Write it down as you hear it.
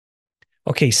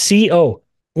Okay, CO.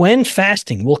 When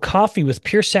fasting, will coffee with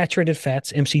pure saturated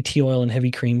fats, MCT oil, and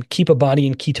heavy cream keep a body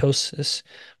in ketosis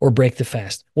or break the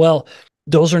fast? Well,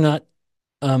 those are not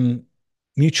um,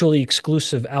 mutually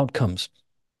exclusive outcomes.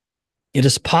 It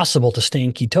is possible to stay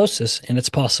in ketosis and it's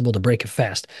possible to break a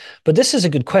fast. But this is a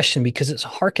good question because it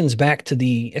harkens back to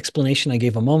the explanation I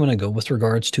gave a moment ago with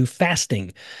regards to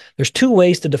fasting. There's two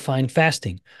ways to define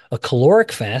fasting: a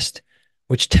caloric fast,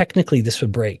 which technically this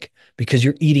would break because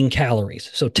you're eating calories.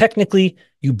 So technically,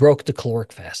 you broke the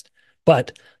caloric fast.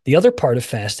 But the other part of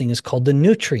fasting is called the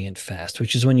nutrient fast,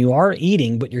 which is when you are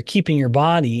eating, but you're keeping your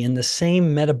body in the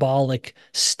same metabolic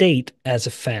state as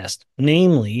a fast,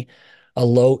 namely a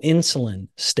low insulin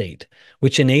state,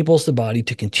 which enables the body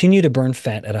to continue to burn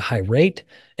fat at a high rate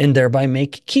and thereby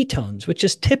make ketones, which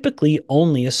is typically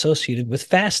only associated with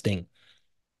fasting,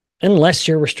 unless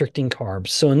you're restricting carbs.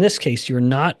 So in this case, you're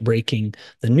not breaking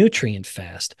the nutrient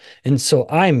fast. And so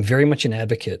I'm very much an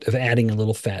advocate of adding a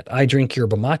little fat. I drink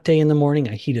yerba mate in the morning.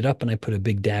 I heat it up and I put a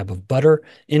big dab of butter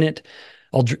in it.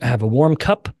 I'll have a warm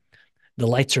cup. The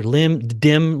lights are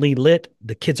dimly lit.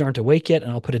 The kids aren't awake yet,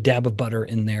 and I'll put a dab of butter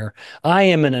in there. I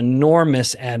am an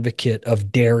enormous advocate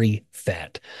of dairy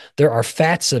fat. There are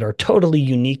fats that are totally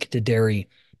unique to dairy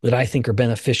that I think are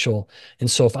beneficial. And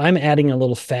so if I'm adding a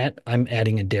little fat, I'm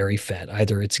adding a dairy fat.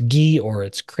 Either it's ghee or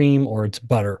it's cream or it's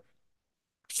butter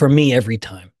for me every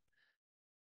time.